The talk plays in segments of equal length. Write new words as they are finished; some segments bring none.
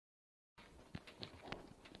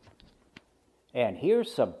And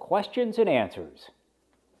here's some questions and answers.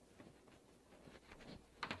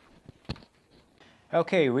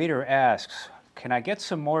 Okay, reader asks, can I get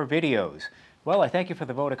some more videos? Well, I thank you for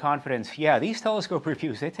the vote of confidence. Yeah, these telescope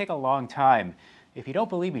reviews, they take a long time. If you don't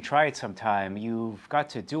believe me, try it sometime. You've got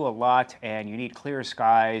to do a lot, and you need clear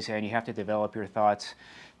skies, and you have to develop your thoughts.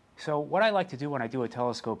 So what I like to do when I do a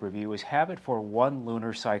telescope review is have it for one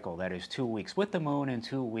lunar cycle, that is 2 weeks with the moon and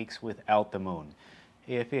 2 weeks without the moon.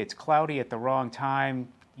 If it's cloudy at the wrong time,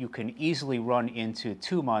 you can easily run into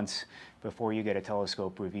 2 months before you get a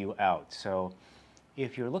telescope review out. So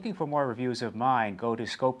if you're looking for more reviews of mine, go to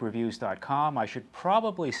scopereviews.com. I should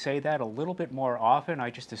probably say that a little bit more often. I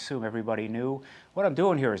just assume everybody knew. What I'm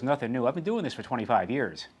doing here is nothing new. I've been doing this for 25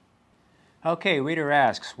 years. Okay, reader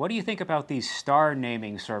asks, what do you think about these star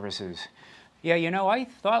naming services? Yeah, you know, I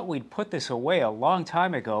thought we'd put this away a long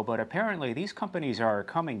time ago, but apparently these companies are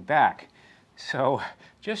coming back. So,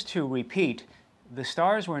 just to repeat, the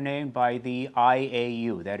stars were named by the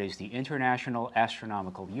IAU, that is the International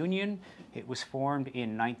Astronomical Union. It was formed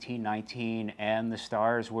in 1919, and the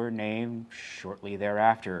stars were named shortly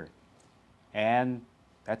thereafter. And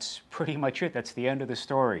that's pretty much it. That's the end of the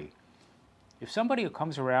story. If somebody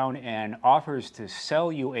comes around and offers to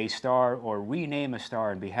sell you a star or rename a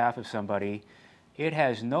star on behalf of somebody, it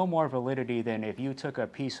has no more validity than if you took a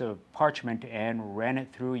piece of parchment and ran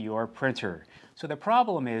it through your printer. So the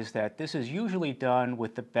problem is that this is usually done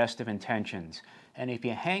with the best of intentions. And if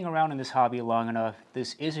you hang around in this hobby long enough,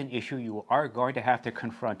 this is an issue you are going to have to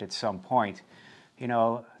confront at some point. You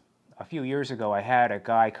know, a few years ago, I had a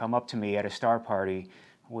guy come up to me at a star party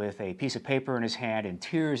with a piece of paper in his hand and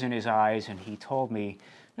tears in his eyes, and he told me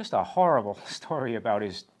just a horrible story about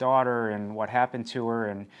his daughter and what happened to her.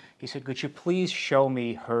 And he said, could you please show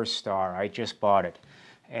me her star? I just bought it.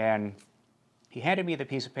 And he handed me the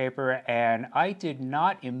piece of paper, and I did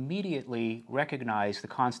not immediately recognize the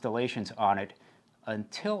constellations on it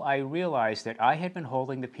until I realized that I had been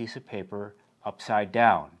holding the piece of paper upside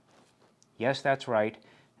down. Yes, that's right.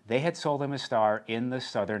 They had sold him a star in the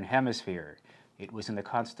southern hemisphere. It was in the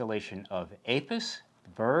constellation of Apis, the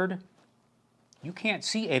bird. You can't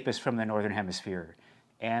see Apis from the northern hemisphere.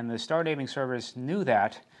 And the star naming service knew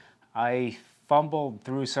that. I fumbled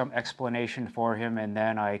through some explanation for him, and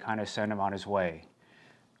then I kind of sent him on his way.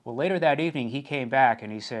 Well, later that evening, he came back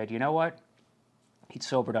and he said, you know what? He'd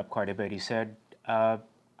sobered up quite a bit. He said,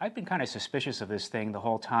 I've been kind of suspicious of this thing the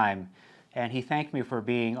whole time. And he thanked me for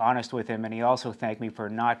being honest with him, and he also thanked me for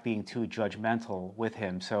not being too judgmental with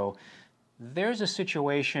him. So there's a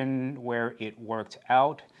situation where it worked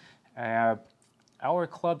out. Our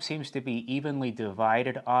club seems to be evenly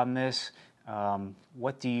divided on this.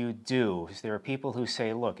 What do you do? There are people who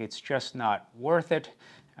say, look, it's just not worth it.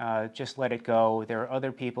 Just let it go. There are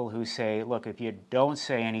other people who say, look, if you don't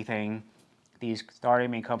say anything, these star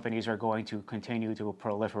naming companies are going to continue to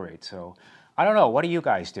proliferate. So I don't know. What do you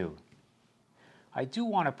guys do? I do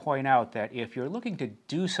want to point out that if you're looking to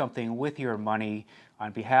do something with your money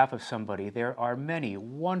on behalf of somebody, there are many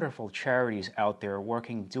wonderful charities out there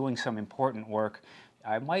doing some important work.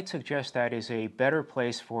 I might suggest that is a better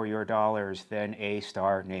place for your dollars than a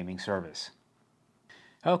star naming service.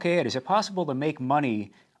 Okay, Ed, is it possible to make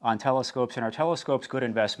money on telescopes, and are telescopes good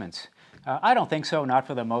investments? I don't think so, not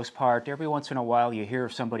for the most part. Every once in a while you hear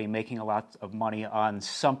of somebody making a lot of money on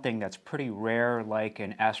something that's pretty rare, like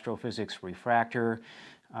an astrophysics refractor.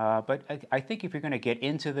 But I think if you're going to get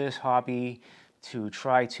into this hobby to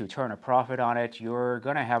try to turn a profit on it, you're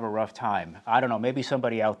going to have a rough time. I don't know, maybe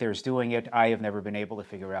somebody out there is doing it. I have never been able to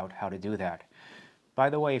figure out how to do that.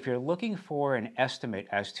 By the way, if you're looking for an estimate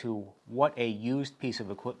as to what a used piece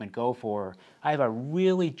of equipment go for, I have a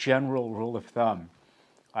really general rule of thumb.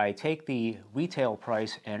 I take the retail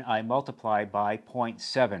price and I multiply by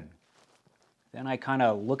 0.7. Then I kind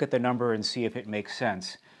of look at the number and see if it makes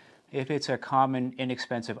sense. If it's a common,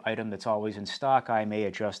 inexpensive item that's always in stock, I may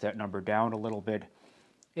adjust that number down a little bit.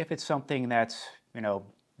 If it's something that's,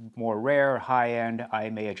 more rare, high-end, I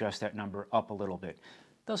may adjust that number up a little bit.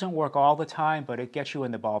 Doesn't work all the time, but it gets you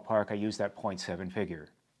in the ballpark. I use that 0.7 figure.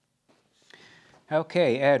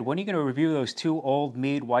 Okay, Ed, when are you going to review those two old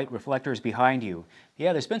Meade white reflectors behind you?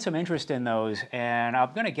 Yeah, there's been some interest in those, and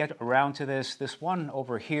I'm going to get around to this. This one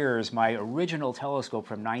over here is my original telescope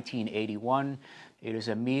from 1981. It is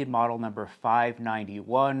a Meade model number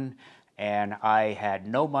 591, and I had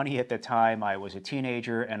no money at the time. I was a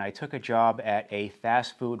teenager, and I took a job at a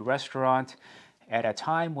fast food restaurant. At a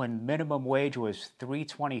time when minimum wage was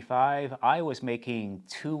 $3.25, I was making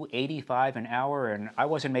 $2.85 an hour, and I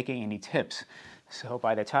wasn't making any tips. So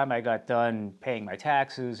by the time I got done paying my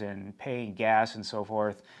taxes and paying gas and so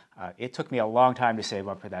forth, it took me a long time to save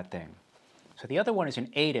up for that thing. So the other one is an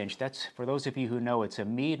 8-inch. That's, for those of you who know, it's a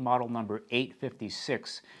Meade model number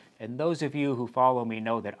 856. And those of you who follow me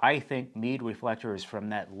know that I think Meade reflectors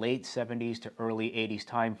from that late 70s to early 80s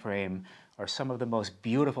time frame are some of the most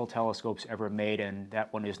beautiful telescopes ever made, and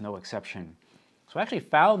that one is no exception. So I actually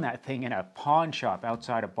found that thing in a pawn shop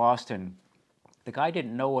outside of Boston. The guy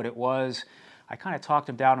didn't know what it was. I kind of talked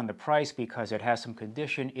him down on the price because it has some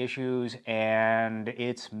condition issues and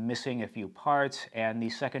it's missing a few parts, and the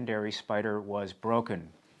secondary spider was broken.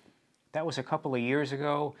 That was a couple of years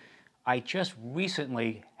ago. I just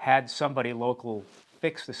recently had somebody local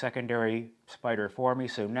fix the secondary spider for me,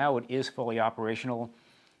 so now it is fully operational.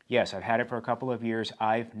 Yes, I've had it for a couple of years.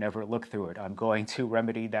 I've never looked through it. I'm going to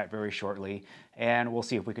remedy that very shortly, and we'll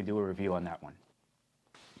see if we can do a review on that one.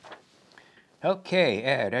 Okay,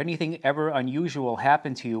 Ed, anything ever unusual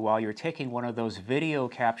happen to you while you're taking one of those video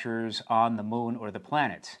captures on the moon or the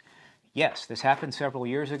planets? Yes, this happened several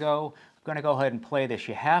years ago. I'm going to go ahead and play this.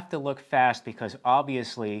 You have to look fast because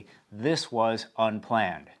obviously this was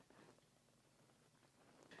unplanned.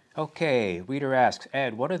 Okay, reader asks,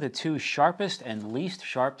 Ed, what are the two sharpest and least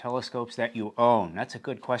sharp telescopes that you own? That's a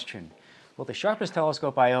good question. Well, the sharpest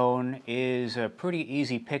telescope I own is a pretty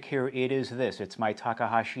easy pick here. It is this. It's my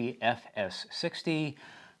Takahashi FS60.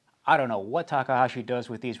 I don't know what Takahashi does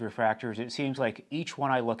with these refractors. It seems like each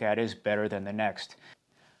one I look at is better than the next.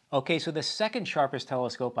 Okay, so the second sharpest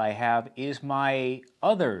telescope I have is my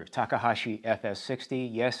other Takahashi FS60.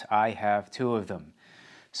 Yes, I have two of them.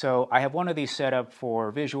 So I have one of these set up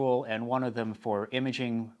for visual and one of them for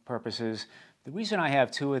imaging purposes. The reason I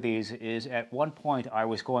have two of these is at one point I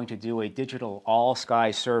was going to do a digital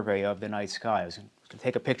all-sky survey of the night sky. I was going to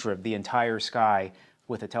take a picture of the entire sky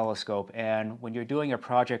with a telescope, and when you're doing a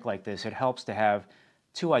project like this, it helps to have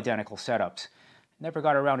two identical setups. Never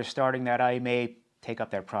got around to starting that. I may take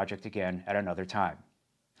up that project again at another time.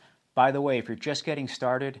 By the way, if you're just getting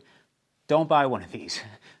started, don't buy one of these.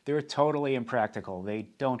 They're totally impractical. They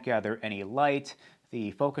don't gather any light.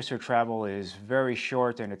 The focuser travel is very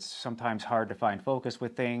short, and it's sometimes hard to find focus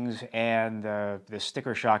with things, and the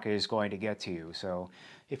sticker shock is going to get to you. So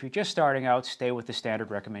if you're just starting out, stay with the standard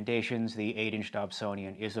recommendations. The 8-inch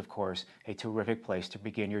Dobsonian is, of course, a terrific place to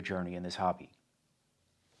begin your journey in this hobby.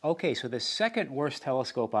 Okay, so the second worst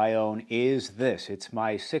telescope I own is this. It's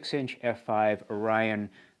my 6-inch f5 Orion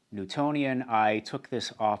Newtonian. I took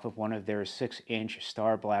this off of one of their 6-inch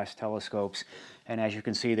Star Blast telescopes, and as you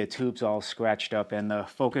can see, the tube's all scratched up and the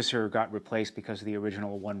focuser got replaced because the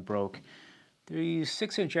original one broke. These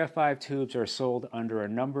 6-inch f5 tubes are sold under a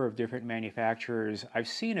number of different manufacturers. I've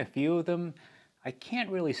seen a few of them. I can't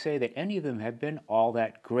really say that any of them have been all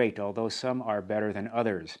that great, although some are better than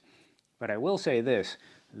others. But I will say this.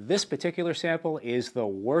 This particular sample is the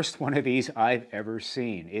worst one of these I've ever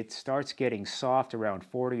seen. It starts getting soft around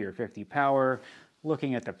 40 or 50 power.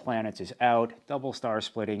 Looking at the planets is out. Double star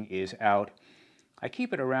splitting is out. I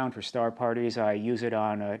keep it around for star parties. I use it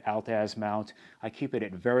on an Altaz mount. I keep it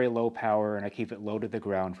at very low power, and I keep it low to the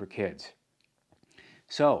ground for kids.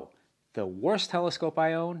 So, the worst telescope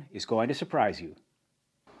I own is going to surprise you.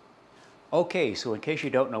 Okay, so in case you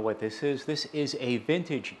don't know what this is a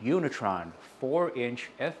vintage Unitron 4-inch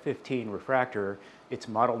f15 refractor. Its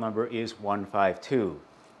model number is 152.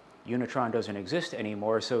 Unitron doesn't exist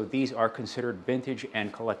anymore, so these are considered vintage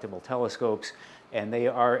and collectible telescopes, and they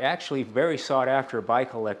are actually very sought after by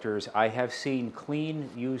collectors. I have seen clean,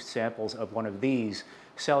 used samples of one of these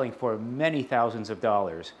selling for many thousands of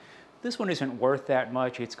dollars. This one isn't worth that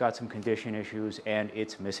much. It's got some condition issues, and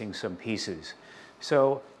it's missing some pieces.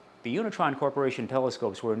 So the Unitron Corporation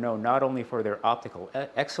telescopes were known not only for their optical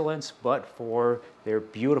excellence, but for their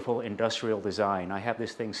beautiful industrial design. I have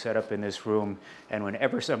this thing set up in this room, and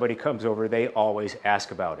whenever somebody comes over, they always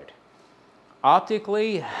ask about it.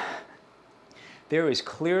 Optically, there is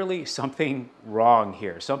clearly something wrong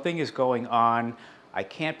here. Something is going on. I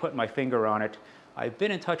can't put my finger on it. I've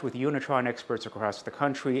been in touch with Unitron experts across the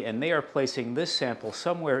country, and they are placing this sample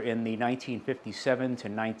somewhere in the 1957 to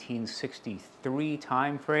 1963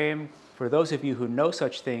 time frame. For those of you who know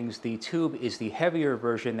such things, the tube is the heavier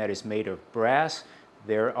version that is made of brass.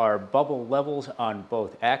 There are bubble levels on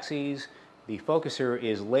both axes. The focuser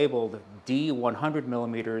is labeled D 100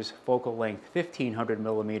 millimeters, focal length 1500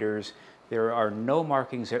 millimeters. There are no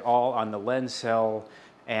markings at all on the lens cell,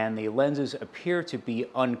 and the lenses appear to be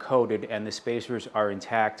uncoated and the spacers are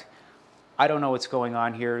intact. I don't know what's going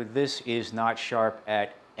on here. This is not sharp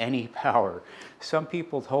at any power. Some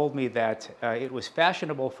people told me that it was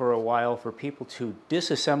fashionable for a while for people to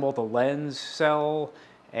disassemble the lens cell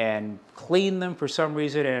and clean them for some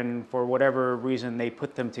reason, and for whatever reason they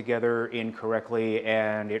put them together incorrectly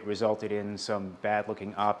and it resulted in some bad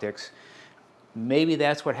looking optics. Maybe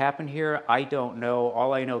that's what happened here. I don't know.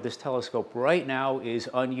 All I know, this telescope right now is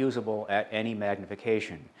unusable at any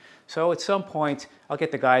magnification. So at some point, I'll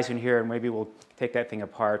get the guys in here and maybe we'll take that thing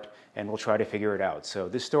apart and we'll try to figure it out. So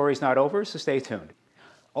this story's not over, so stay tuned.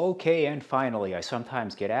 Okay, and finally, I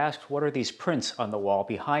sometimes get asked, what are these prints on the wall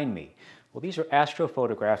behind me? Well, these are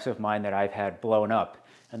astrophotographs of mine that I've had blown up.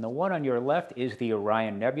 And the one on your left is the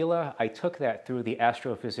Orion Nebula. I took that through the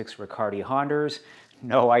Astrophysics Riccardi Honders.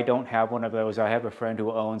 No, I don't have one of those. I have a friend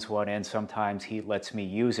who owns one, and sometimes he lets me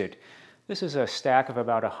use it. This is a stack of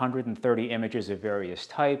about 130 images of various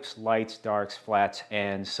types, lights, darks, flats,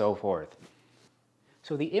 and so forth.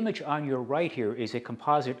 So the image on your right here is a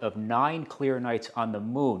composite of 9 clear nights on the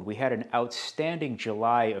moon. We had an outstanding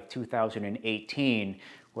July of 2018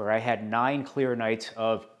 where I had 9 clear nights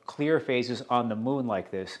of clear phases on the moon like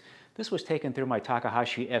this. This was taken through my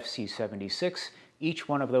Takahashi FC76. Each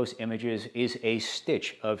one of those images is a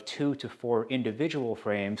stitch of 2 to 4 individual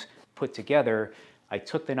frames put together. I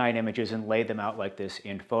took the 9 images and laid them out like this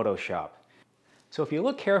in Photoshop. So if you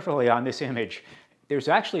look carefully on this image, there's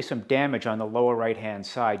actually some damage on the lower right-hand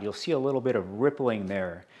side. You'll see a little bit of rippling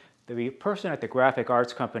there. The person at the graphic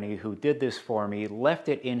arts company who did this for me left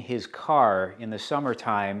it in his car in the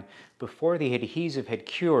summertime before the adhesive had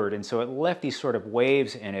cured, and so it left these sort of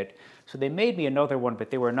waves in it. So they made me another one, but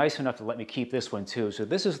they were nice enough to let me keep this one too. So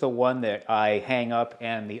this is the one that I hang up,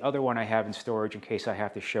 and the other one I have in storage in case I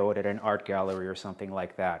have to show it at an art gallery or something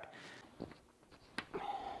like that.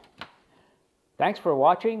 Thanks for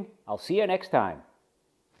watching. I'll see you next time.